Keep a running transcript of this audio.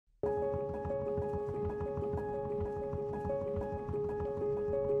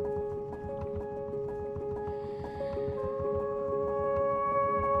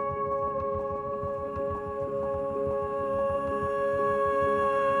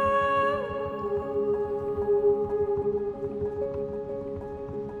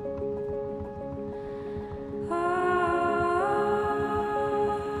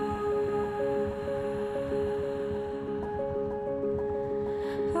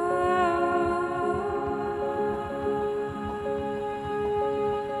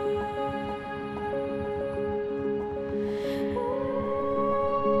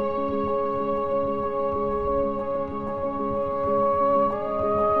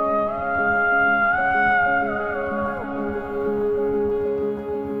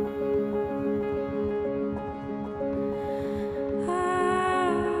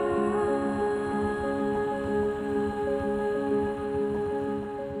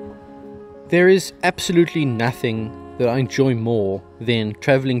There is absolutely nothing that I enjoy more than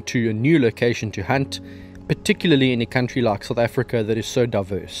traveling to a new location to hunt, particularly in a country like South Africa that is so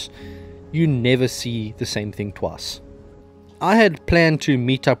diverse. You never see the same thing twice. I had planned to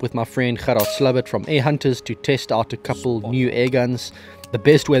meet up with my friend Hyrax from Air Hunters to test out a couple new airguns, the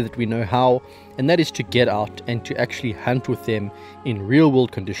best way that we know how, and that is to get out and to actually hunt with them in real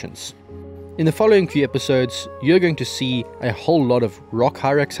world conditions. In the following few episodes, you're going to see a whole lot of rock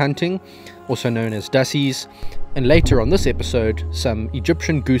Hyrax hunting, also known as dassies, and later on this episode, some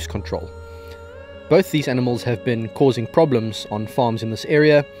Egyptian goose control. Both these animals have been causing problems on farms in this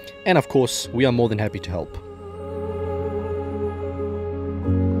area, and of course, we are more than happy to help.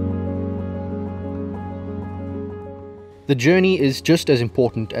 The journey is just as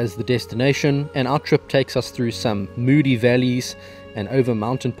important as the destination, and our trip takes us through some moody valleys and over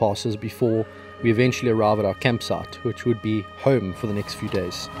mountain passes before we eventually arrive at our campsite, which would be home for the next few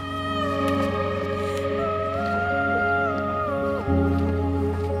days.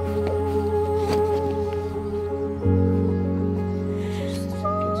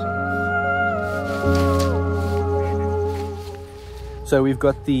 So we've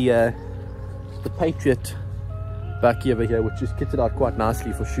got the Patriot bucky over here, which is kitted out quite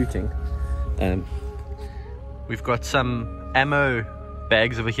nicely for shooting. We've got some ammo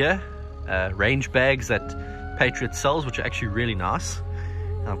bags over here, range bags that Patriot sells, which are actually really nice.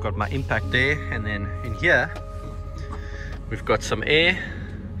 And I've got my impact there, and then in here we've got some air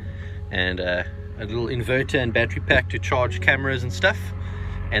and a little inverter and battery pack to charge cameras and stuff,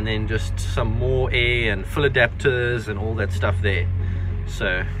 and then just some more air and full adapters and all that stuff there.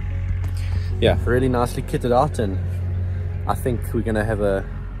 So yeah, really nicely kitted out, and I think we're gonna have a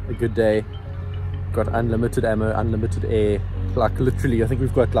good day. Got unlimited ammo, unlimited air, like literally I think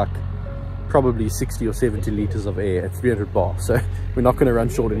we've got like probably 60 or 70 liters of air at 300 bar, so we're not going to run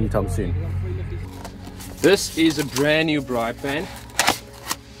short anytime soon. This is a brand new bright band,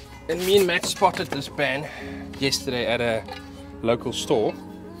 and me and Matt spotted this band yesterday at a local store.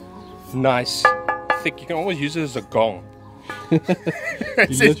 Nice thick, you can always use it as a gong.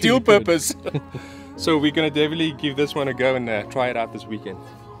 It's a dual purpose. So we're going to definitely give this one a go and try it out this weekend.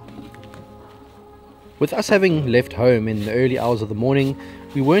 With us having left home in the early hours of the morning,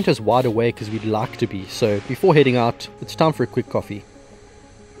 we weren't as wide awake as we'd like to be, so before heading out, it's time for a quick coffee.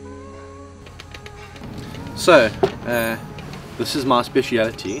 So, this is my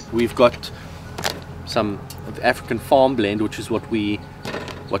speciality. We've got some of the African farm blend, which is what we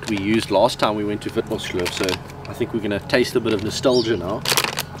used last time we went to Witwaterskloof, so I think we're going to taste a bit of nostalgia now.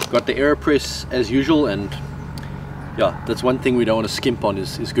 Got the AeroPress as usual, and yeah, that's one thing we don't want to skimp on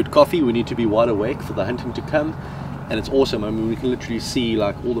is good coffee. We need to be wide awake for the hunting to come, and it's awesome. I mean, we can literally see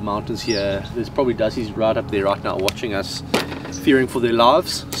like all the mountains here. There's probably dassies right up there right now watching us, fearing for their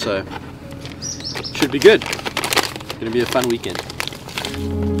lives, so should be good. It's gonna be a fun weekend.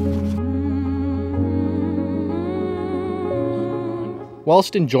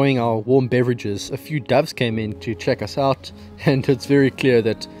 Whilst enjoying our warm beverages, a few doves came in to check us out, and it's very clear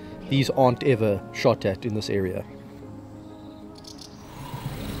that these aren't ever shot at in this area.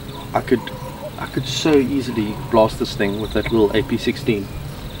 I could so easily blast this thing with that little AP16.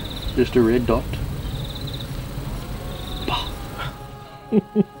 Just a red dot.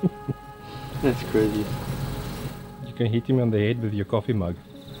 That's crazy. You can hit him on the head with your coffee mug.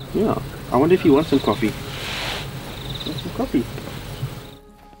 Yeah, I wonder if he wants some coffee. Want some coffee?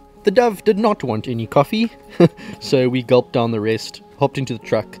 The dove did not want any coffee, so we gulped down the rest, hopped into the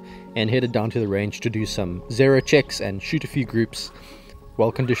truck, and headed down to the range to do some zero checks and shoot a few groups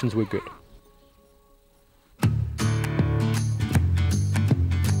while conditions were good.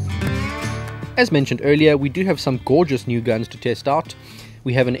 As mentioned earlier, we do have some gorgeous new guns to test out.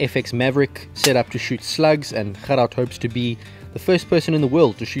 We have an FX Maverick set up to shoot slugs, and Hyrax hopes to be the first person in the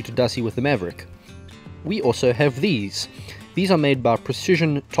world to shoot a dassie with the Maverick. We also have these. These are made by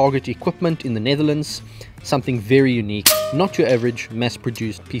Precision Target Equipment in the Netherlands, something very unique, not your average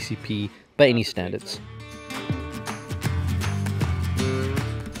mass-produced PCP by any standards.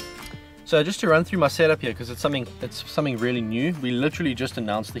 So just to run through my setup here, because it's something really new. We literally just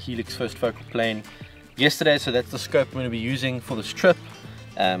announced the Helix first focal plane yesterday, so that's the scope I'm going to be using for this trip.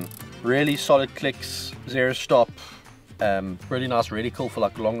 Really solid clicks, zero stop, really nice reticle for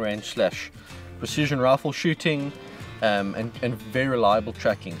like long range / precision rifle shooting, and very reliable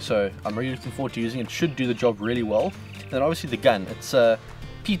tracking. So I'm really looking forward to using it. It should do the job really well. And then obviously the gun, it's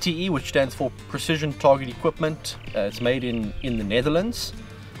PTE, which stands for Precision Target Equipment. It's made in the Netherlands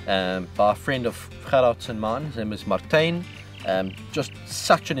by a friend of Hyrax and mine. His name is Martijn. Just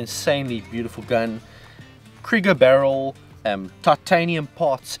such an insanely beautiful gun. Krieger barrel, titanium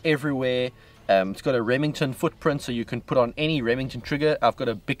parts everywhere. It's got a Remington footprint, so you can put on any Remington trigger. I've got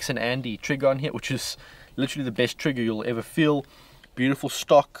a Bix & Andy trigger on here, which is literally the best trigger you'll ever feel. Beautiful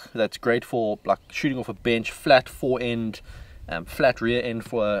stock that's great for like shooting off a bench, flat fore end, flat rear end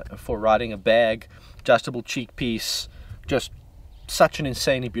for riding a bag, adjustable cheek piece. Just such an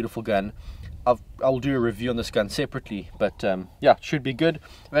insanely beautiful gun. I'll do a review on this gun separately, but yeah, it should be good.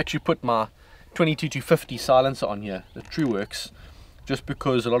 I've actually put my 22-50 silencer on here, the TrueWorks, just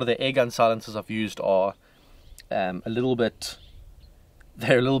because a lot of the airgun silencers I've used are they're a little bit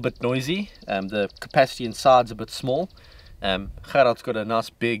noisy. The capacity inside's a bit small. Hyrax got a nice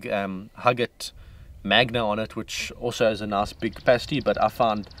big Hugget Magna on it, which also has a nice big capacity, but I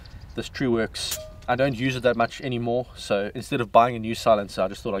found this TrueWorks, I don't use it that much anymore, so instead of buying a new silencer, I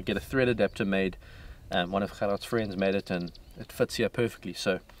just thought I'd get a thread adapter made. One of Hyrax's friends made it and it fits here perfectly,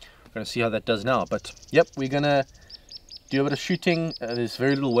 so we're going to see how that does now. But yep, we're going to do a bit of shooting. There's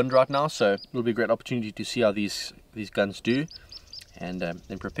very little wind right now, so it'll be a great opportunity to see how these guns do, and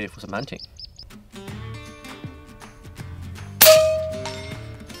then prepare for some hunting.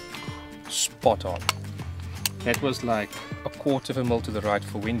 Spot on. That was like a 1/4 mil to the right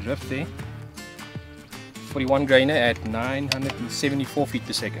for wind drift there. 41 grainer at 974 feet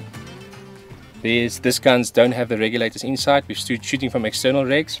per second. These guns don't have the regulators inside. We're shooting from external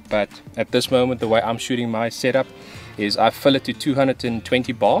regs, but at this moment the way I'm shooting my setup is I fill it to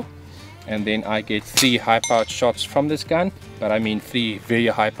 220 bar, and then I get 3 high powered shots from this gun. But I mean 3 very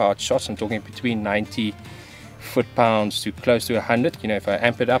high powered shots. I'm talking between 90 foot-pounds to close to 100, you know, if I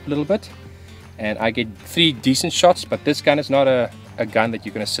amp it up a little bit. And I get 3 decent shots, but this gun is not a gun that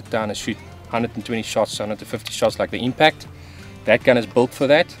you're going to sit down and shoot 120 shots, 150 shots like the Impact. That gun is built for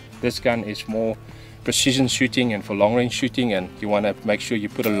that. This gun is more precision shooting and for long range shooting, and you want to make sure you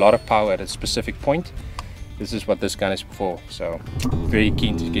put a lot of power at a specific point. This is what this gun is for, so very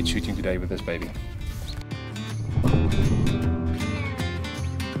keen to get shooting today with this baby.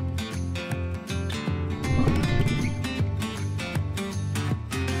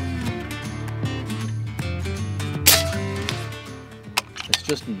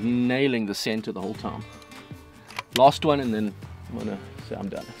 Just nailing the center the whole time. Last one, and then I'm gonna say I'm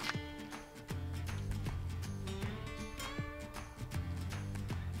done.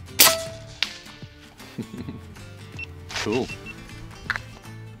 Cool.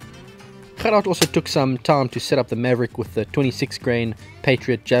 Hyrax also took some time to set up the Maverick with the 26 grain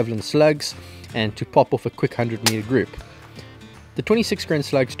Patriot Javelin slugs and to pop off a quick 100-meter group. The 26 grain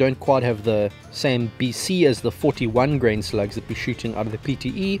slugs don't quite have the same BC as the 41 grain slugs that we're shooting out of the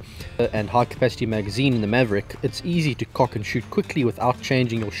PTE and high capacity magazine in the Maverick. It's easy to cock and shoot quickly without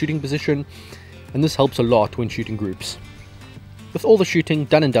changing your shooting position, and this helps a lot when shooting groups. With all the shooting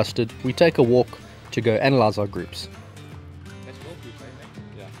done and dusted, we take a walk to go analyze our groups.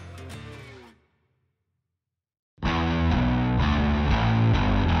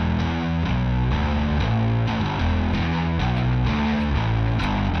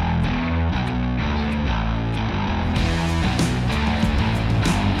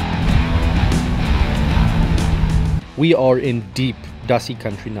 We are in deep Dussie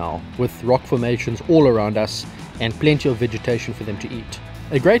country now, with rock formations all around us and plenty of vegetation for them to eat.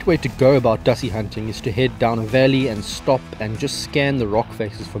 A great way to go about Dussie hunting is to head down a valley and stop and just scan the rock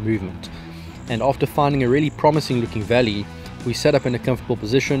faces for movement. And after finding a really promising looking valley, we set up in a comfortable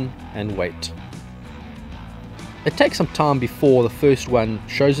position and wait. It takes some time before the first one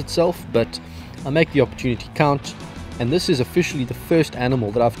shows itself, but I make the opportunity count, and this is officially the first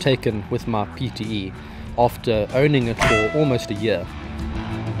animal that I've taken with my PTE after owning it for almost a year.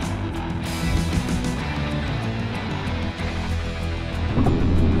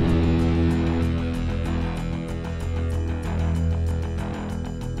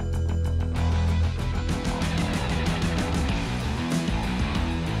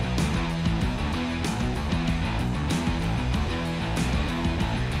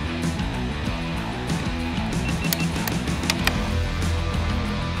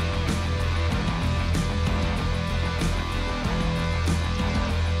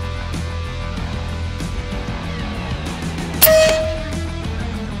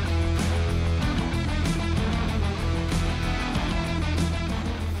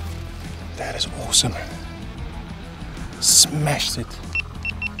 That is awesome. Smashed it.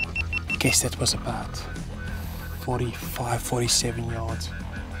 Guess that was about 45, 47 yards.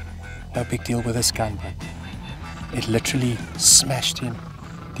 No big deal with this gun, but it literally smashed him.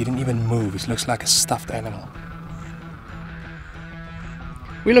 Didn't even move. It looks like a stuffed animal.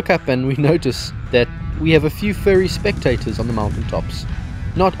 We look up and we notice that we have a few furry spectators on the mountaintops.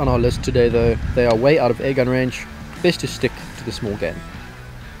 Not on our list today though, they are way out of airgun range, best to stick to the small game.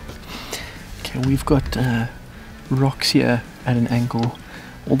 Okay, we've got rocks here at an angle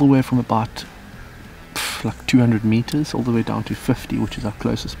all the way from about like 200 meters all the way down to 50, which is our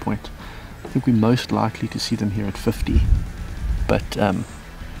closest point. I think we're most likely to see them here at 50, but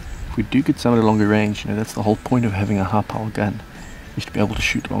if we do get some at a longer range, that's the whole point of having a high power gun, is to be able to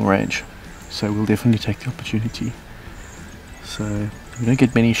shoot long range. So we'll definitely take the opportunity. So we don't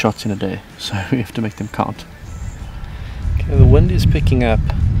get many shots in a day, so we have to make them count. Okay, the wind is picking up.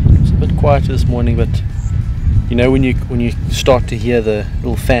 It's a bit quieter this morning, but when you start to hear the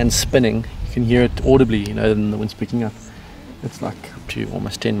little fans spinning, you can hear it audibly, and the wind's picking up. It's like up to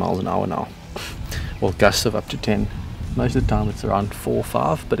almost 10 miles an hour now. Well, gusts of up to 10. Most of the time it's around 4 or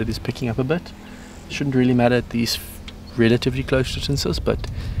 5, but it is picking up a bit. Shouldn't really matter at these relatively close distances, but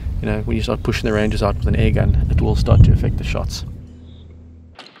when you start pushing the ranges out with an air gun, it will start to affect the shots.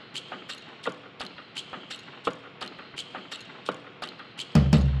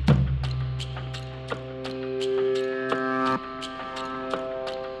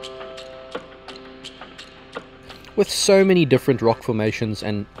 With so many different rock formations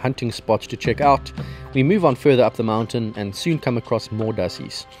and hunting spots to check out, we move on further up the mountain and soon come across more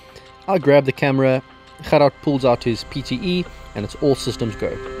dassies. I grab the camera, Gerard pulls out his PTE, and it's all systems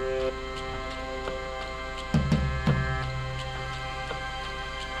go.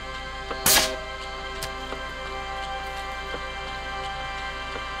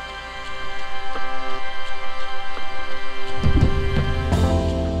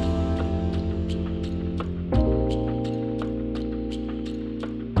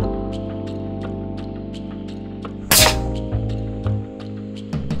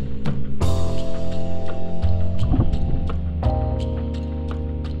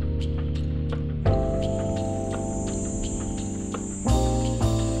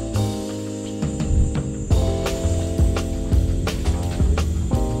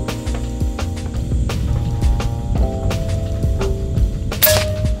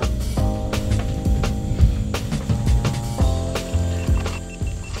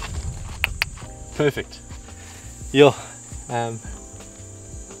 Perfect. Yeah.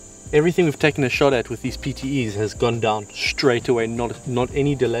 Everything we've taken a shot at with these PTEs has gone down straight away, not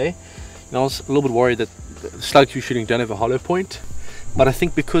any delay. And I was a little bit worried that the slugs we're shooting don't have a hollow point, but I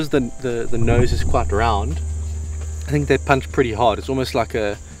think because the nose is quite round, I think they punch pretty hard. It's almost like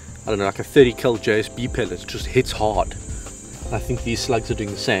a 30 cal JSB pellet. It just hits hard. I think these slugs are doing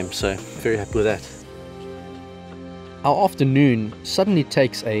the same, so very happy with that. Our afternoon suddenly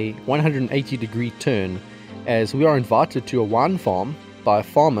takes a 180-degree turn as we are invited to a wine farm by a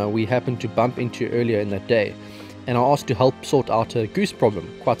farmer we happened to bump into earlier in that day, and are asked to help sort out a goose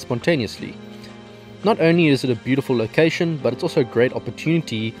problem quite spontaneously. Not only is it a beautiful location, but it's also a great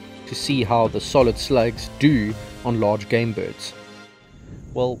opportunity to see how the solid slugs do on large game birds.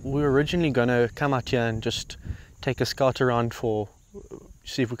 Well, we were originally going to come out here and just take a scout around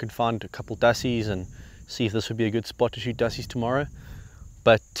see if we can find a couple dassies and see if this would be a good spot to shoot dassies tomorrow,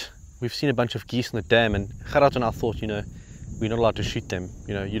 but we've seen a bunch of geese in the dam, and Gerard and I thought, we're not allowed to shoot them.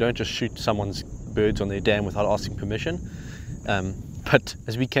 You don't just shoot someone's birds on their dam without asking permission. But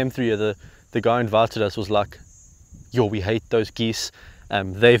as we came through here, the guy who invited us was like, yo, we hate those geese.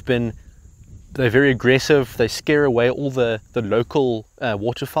 They're very aggressive. They scare away all the local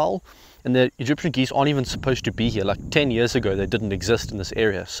waterfowl, and the Egyptian geese aren't even supposed to be here. Like 10 years ago, they didn't exist in this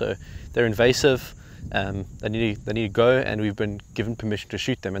area, so they're invasive. They need to go, and we've been given permission to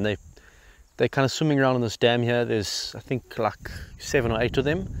shoot them, and they're kind of swimming around in this dam here. There's I think like 7 or 8 of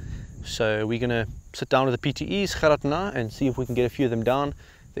them, so we're gonna sit down with the PTEs, Gerard and I, and see if we can get a few of them down.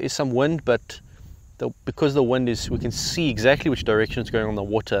 There is some wind, but because the wind is, we can see exactly which direction it's going on the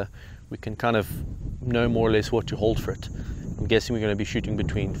water. We can kind of know more or less what to hold for it. I'm guessing we're going to be shooting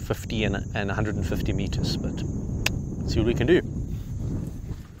between 50 and 150 meters, but let's see what we can do.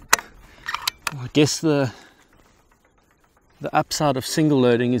 I guess the upside of single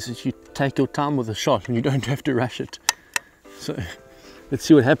loading is that you take your time with a shot and you don't have to rush it. So let's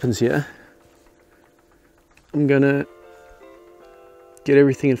see what happens here. I'm gonna get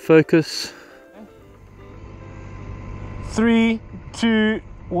everything in focus. 3, 2,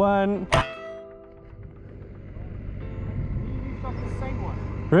 1.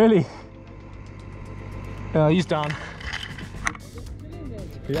 Really? He's down.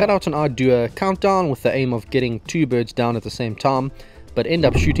 Gerard and I do a countdown with the aim of getting 2 birds down at the same time, but end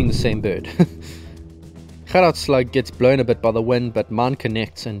up shooting the same bird. Gerard's slug gets blown a bit by the wind, but mine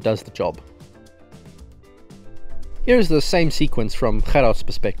connects and does the job. Here is the same sequence from Gerard's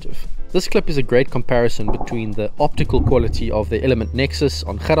perspective. This clip is a great comparison between the optical quality of the Element Nexus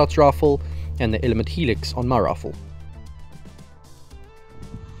on Gerard's rifle and the Element Helix on my rifle.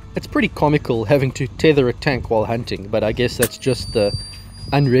 It's pretty comical having to tether a tank while hunting, but I guess that's just the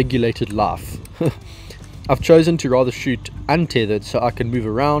unregulated life. I've chosen to rather shoot untethered so I can move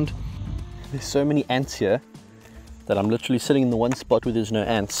around. There's so many ants here that I'm literally sitting in the one spot where there's no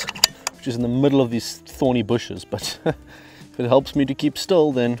ants, which is in the middle of these thorny bushes, but if it helps me to keep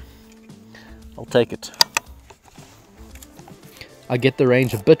still, then I'll take it. I get the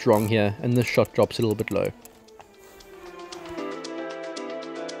range a bit wrong here, and this shot drops a little bit low.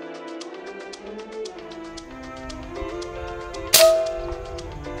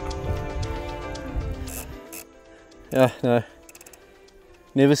 Yeah, no,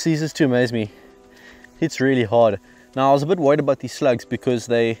 never ceases to amaze me. It's really hard. Now, I was a bit worried about these slugs because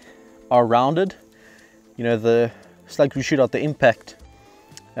they are rounded. You know, the slugs we shoot out the impact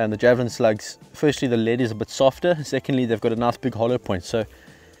and the javelin slugs, firstly the lead is a bit softer, secondly they've got a nice big hollow point, so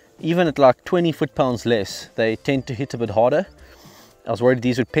even at like 20 foot-pounds less they tend to hit a bit harder. I was worried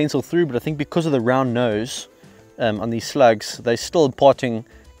these would pencil through, but I think because of the round nose on these slugs, they're still imparting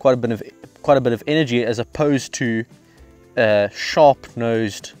quite a bit of energy, as opposed to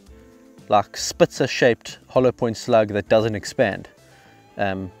sharp-nosed, like spitzer-shaped hollow point slug that doesn't expand,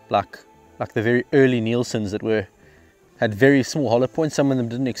 like the very early Nielsen's that had very small hollow points. Some of them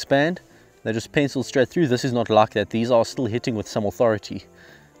didn't expand, they just penciled straight through. This is not like that. These are still hitting with some authority,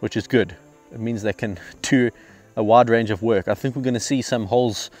 which is good. It means they can do a wide range of work. I think we're going to see some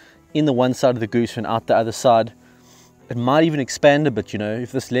holes in the one side of the goose and out the other side. It might even expand a bit, you know,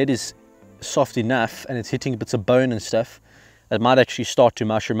 if this lead is soft enough and it's hitting bits of bone and stuff, it might actually start to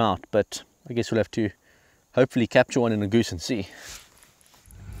mushroom out. But I guess we'll have to hopefully capture one in a goose and see.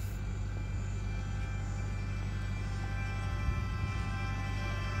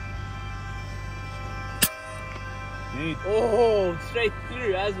 Neat. Oh, straight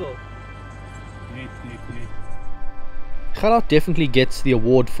through as well. Neat. Gerard definitely gets the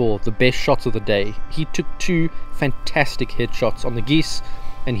award for the best shots of the day. He took 2 fantastic headshots on the geese,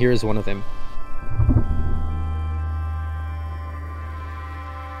 and here is one of them.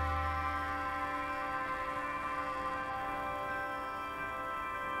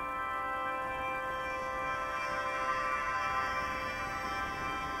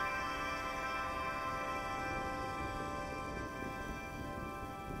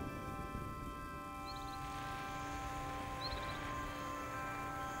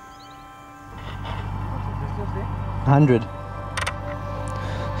 $100. Do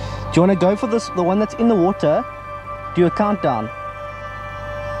you want to go for this, the one that's in the water? Do a countdown.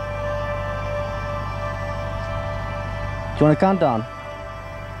 Do you want to count down?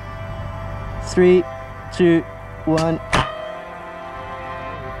 3, 2, 1.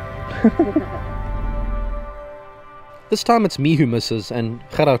 This time it's me who misses and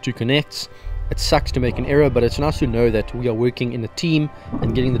Gerard who connects. It sucks to make an error, but it's nice to know that we are working in a team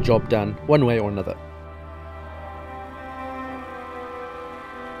and getting the job done one way or another.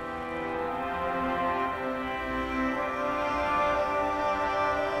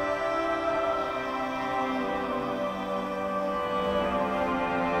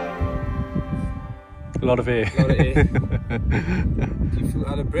 A lot of air. A lot of air. You feel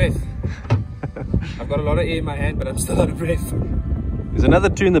out of breath. I've got a lot of air in my hand, but I'm still out of breath. There's another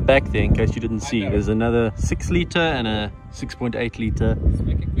 2 in the back there, in case you didn't see. There's another 6 litre and a 6.8 litre. Let's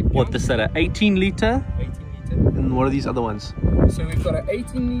make a quick What, count. this is an 18 litre? 18 litre. And what are these other ones? So we've got an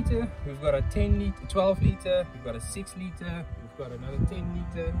 18 litre, we've got a 10 litre, 12 litre, we've got a 6 litre, we've got another 10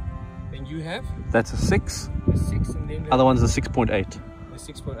 litre. Then you have That's a 6. a 6, and then Other one's a 6.8. a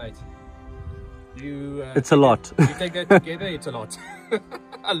 6.8. You, It's a lot. you take that together, it's a lot.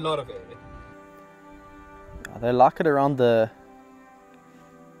 A lot of air. They like it around the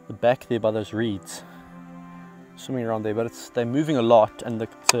back there by those reeds. Swimming around there, but they're moving a lot, and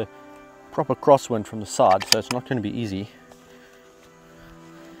it's a proper crosswind from the side, so it's not going to be easy.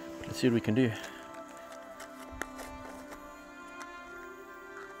 But let's see what we can do.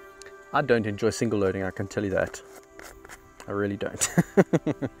 I don't enjoy single loading, I can tell you that. I really don't.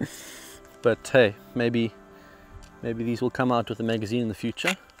 But hey, maybe these will come out with a magazine in the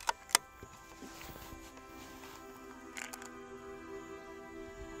future.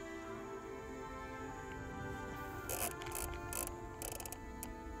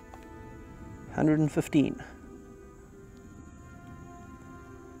 $115.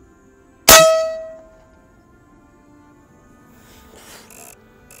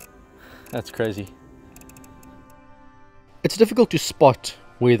 That's crazy. It's difficult to spot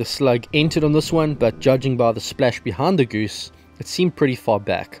where the slug entered on this one, but judging by the splash behind the goose, it seemed pretty far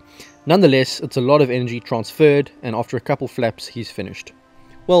back. Nonetheless, it's a lot of energy transferred, and after a couple flaps, he's finished.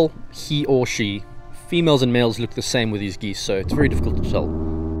 Well, he or she. Females and males look the same with these geese, so it's very difficult to tell.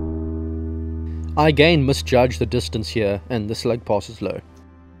 I again misjudged the distance here and the slug passes low.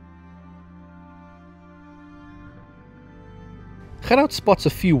 Gerard spots a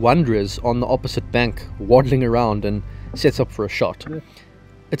few wanderers on the opposite bank waddling around and sets up for a shot.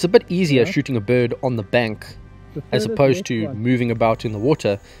 It's a bit easier shooting a bird on the bank as opposed to moving about in the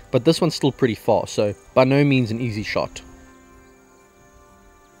water, but this one's still pretty far, so by no means an easy shot.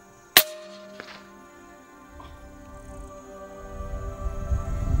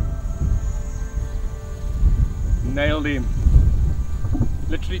 Nailed him.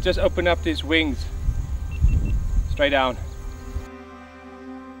 Literally just opened up his wings. Straight down.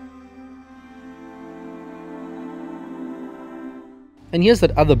 And here's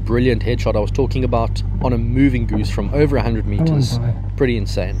that other brilliant headshot I was talking about on a moving goose from over 100 meters. Pretty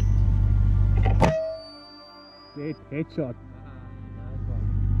insane. Dead headshot.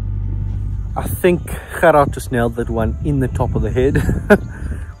 I think Gerard just nailed that one in the top of the head.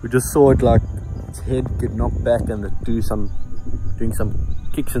 We just saw it like its head get knocked back and it doing some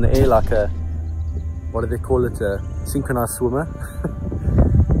kicks in the air like a, what do they call it, a synchronized swimmer.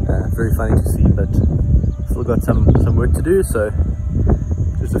 Very funny to see, but still got some work to do, so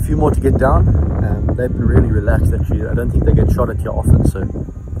just a few more to get down. They've been really relaxed actually. I don't think they get shot at here often, so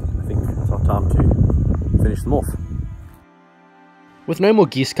I think it's our time to finish them off. With no more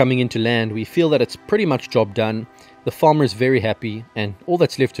geese coming into land, we feel that it's pretty much job done. The farmer is very happy, and all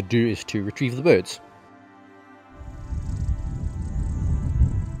that's left to do is to retrieve the birds.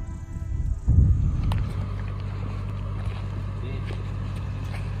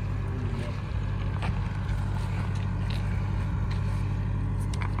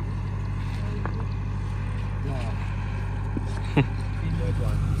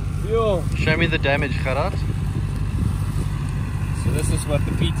 Show me the damage, Gerard. So this is what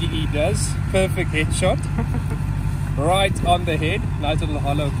the PTE does. Perfect headshot. Right on the head. Nice little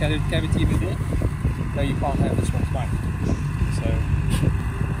hollow cavity in there. No, you can't have this one. Fine. So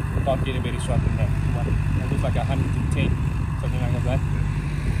you can't get a better shot than that. That looks like 110, something like that.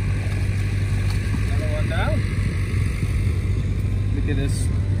 Another one down. Look at this.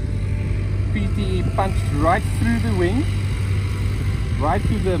 PTE punched right through the wing. Right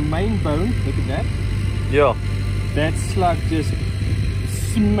through the main bone, look at that. Yeah. That slug just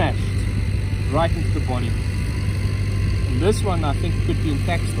smashed right into the body. And this one I think could be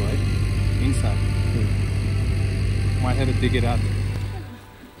intact, right? Inside. Might have to dig it out.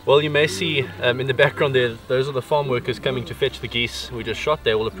 Well, you may see in the background there, those are the farm workers coming to fetch the geese we just shot.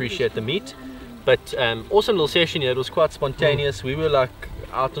 They will appreciate the meat. But awesome little session here. It was quite spontaneous. We were like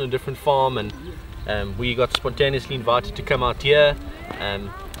out on a different farm and we got spontaneously invited to come out here.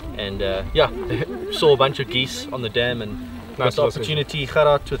 Yeah, saw a bunch of geese on the dam and got the opportunity.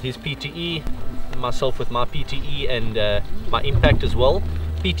 Gerard with his PTE, myself with my PTE and my impact as well.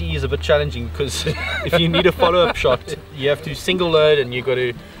 PTE is a bit challenging because if you need a follow-up shot, you have to single load and you got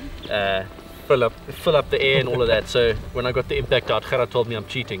to fill up the air and all of that. So when I got the impact out, Gerard told me I'm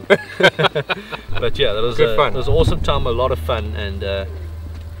cheating. But yeah, that was good fun. It was an awesome time, a lot of fun, and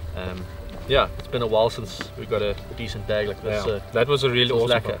yeah, it's been a while since we got a decent bag like this. Yeah, that was a really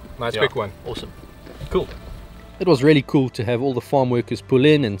awesome one. Nice quick one. Awesome. Cool. It was really cool to have all the farm workers pull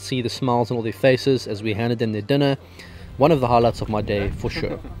in and see the smiles on all their faces as we handed them their dinner. One of the highlights of my day for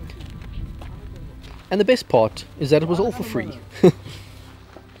sure. And the best part is that it was all for free.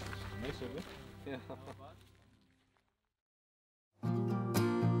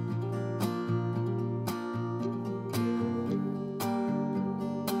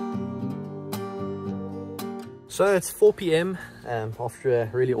 So it's 4 p.m. After a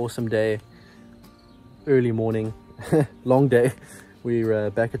really awesome day, early morning, long day.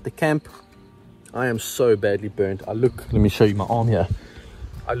 We're back at the camp. I am so badly burnt. Let me show you my arm here.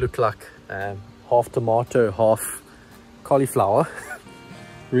 I look like half tomato, half cauliflower.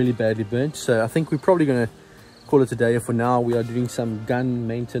 Really badly burnt. So I think we're probably going to call it a day for now. We are doing some gun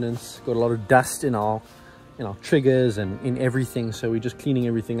maintenance. Got a lot of dust in our triggers and in everything. So we're just cleaning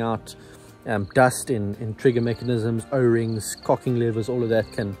everything out. Dust in trigger mechanisms, O-rings, cocking levers, all of that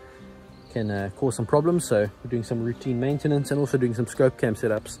can cause some problems. So we're doing some routine maintenance and also doing some scope cam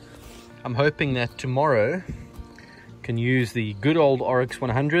setups. I'm hoping that tomorrow can use the good old Oryx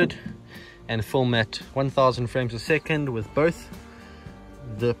 100 and film at 1000 frames a second with both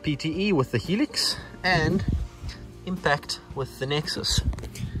the PTE with the Helix and impact with the Nexus.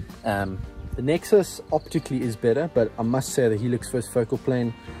 The Nexus optically is better, but I must say the Helix first focal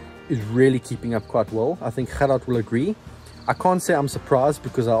plane is really keeping up quite well. I think Gerard will agree. I can't say I'm surprised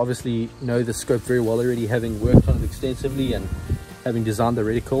because I obviously know the scope very well already, having worked on it extensively and having designed the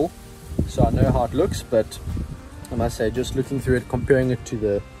reticle. So I know how it looks, but I must say, just looking through it, comparing it to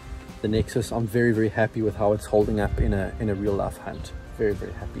the the Nexus. I'm very, very happy with how it's holding up in a real life hunt. Very,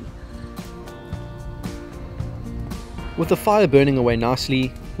 very happy. With the fire burning away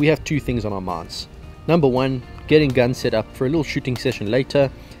nicely, we have two things on our minds. Number one, getting guns set up for a little shooting session later,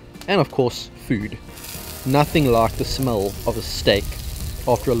 and of course, food. Nothing like the smell of a steak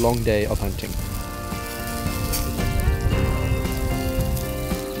after a long day of hunting.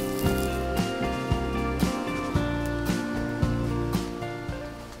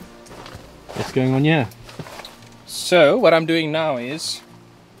 What's going on here? So what I'm doing now is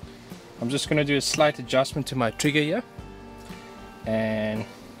I'm just going to do a slight adjustment to my trigger here, and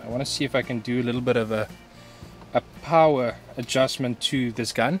I want to see if I can do a little bit of a power adjustment to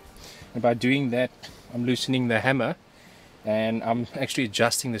this gun. And by doing that, I'm loosening the hammer and I'm actually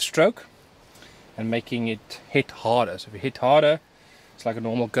adjusting the stroke and making it hit harder. So if you hit harder, it's like a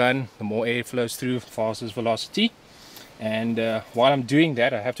normal gun, the more air flows through, faster velocity. And while I'm doing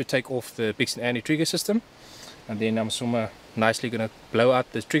that, I have to take off the Bixen anti-trigger system, and then I'm nicely going to blow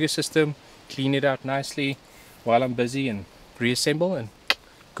out the trigger system, clean it out nicely while I'm busy, and reassemble, and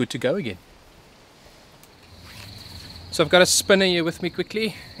good to go again. So I've got a spinner here with me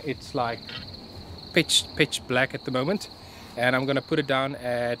quickly. It's like pitch black at the moment, and I'm going to put it down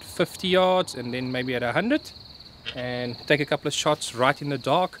at 50 yards and then maybe at 100 and take a couple of shots right in the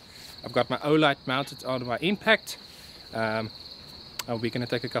dark. I've got my O-light mounted on my impact. We're going to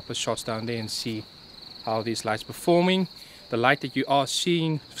take a couple of shots down there and see how these lights performing. The light that you are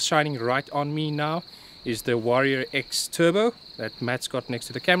seeing shining right on me now is the Warrior X Turbo that Matt's got next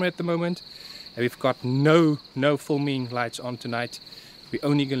to the camera at the moment. And we've got no filming lights on tonight. We're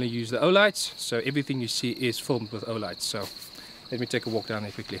only going to use the O-lights, so everything you see is filmed with O-lights. So let me take a walk down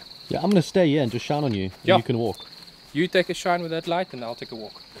there quickly. Yeah, I'm going to stay here and just shine on you. Yeah. You can walk. You take a shine with that light and I'll take a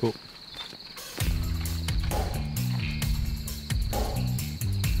walk. Cool.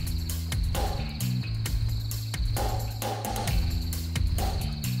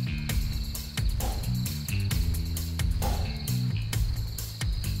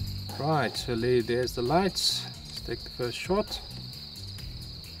 Right, so there's the lights. Let's take the first shot.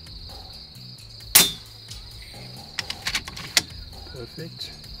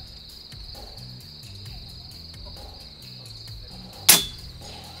 Perfect.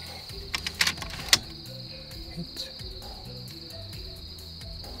 Hit.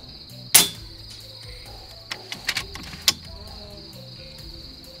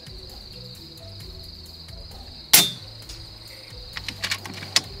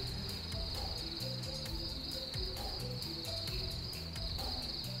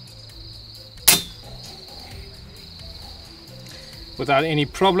 Without any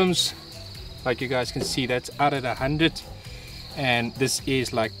problems. Like you guys can see, that's out at 100, and this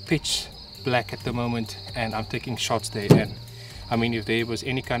is like pitch black at the moment, and I'm taking shots there. And I mean, if there was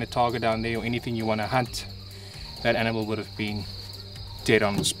any kind of target down there or anything you want to hunt, that animal would have been dead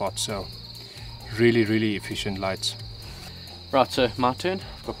on the spot. So really efficient lights. Right, so my turn.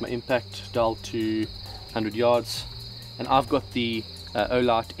 I've got my impact dialed to 100 yards, and I've got the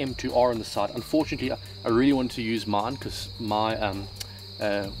O-light M2R on the side. Unfortunately, I really wanted to use mine because my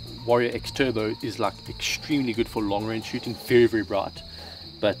Warrior X Turbo is like extremely good for long range shooting, very bright.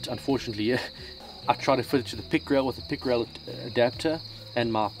 But unfortunately, I tried to fit it to the pick rail with a pick rail adapter,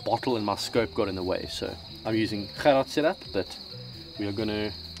 and my bottle and my scope got in the way. So I'm using Hyrax setup, but we are going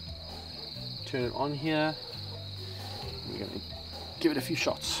to turn it on here. We're going to give it a few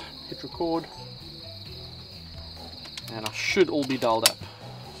shots. Hit record. And I should all be dialed up.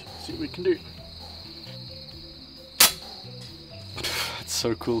 So let's see what we can do. It's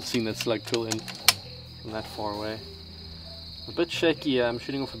so cool seeing that slug pull in from that far away. A bit shaky, I'm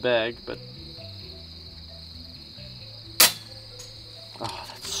shooting off a bag, but oh,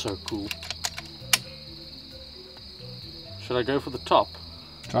 that's so cool. Should I go for the top?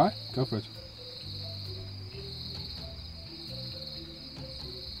 Try, go for it.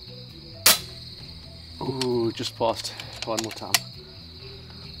 Ooh, just passed. One more time.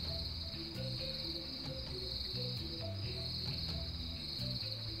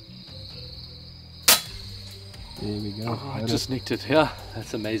 There we go. Oh, I just nicked it. Yeah,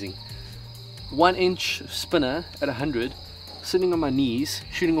 that's amazing. 1 inch spinner at 100, sitting on my knees,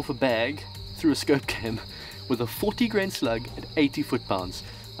 shooting off a bag through a scope cam with a 40 grain slug at 80 foot-pounds.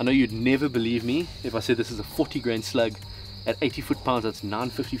 I know you'd never believe me if I said this is a 40 grain slug at 80 foot-pounds. That's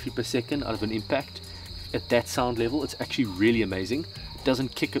 950 feet per second out of an impact. At that sound level, it's actually really amazing. It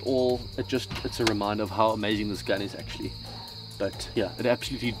doesn't kick at all. It's a reminder of how amazing this gun is actually. But yeah, it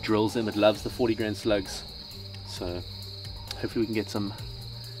absolutely drills them. It loves the 40 grain slugs. So hopefully we can get some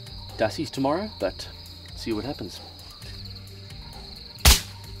dassies tomorrow, but see what happens.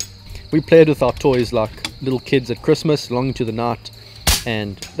 We played with our toys like little kids at Christmas, longing to the night,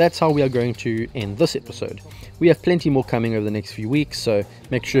 and that's how we are going to end this episode. We have plenty more coming over the next few weeks, so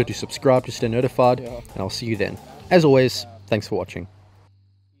make sure to subscribe to stay notified, and I'll see you then. As always, thanks for watching.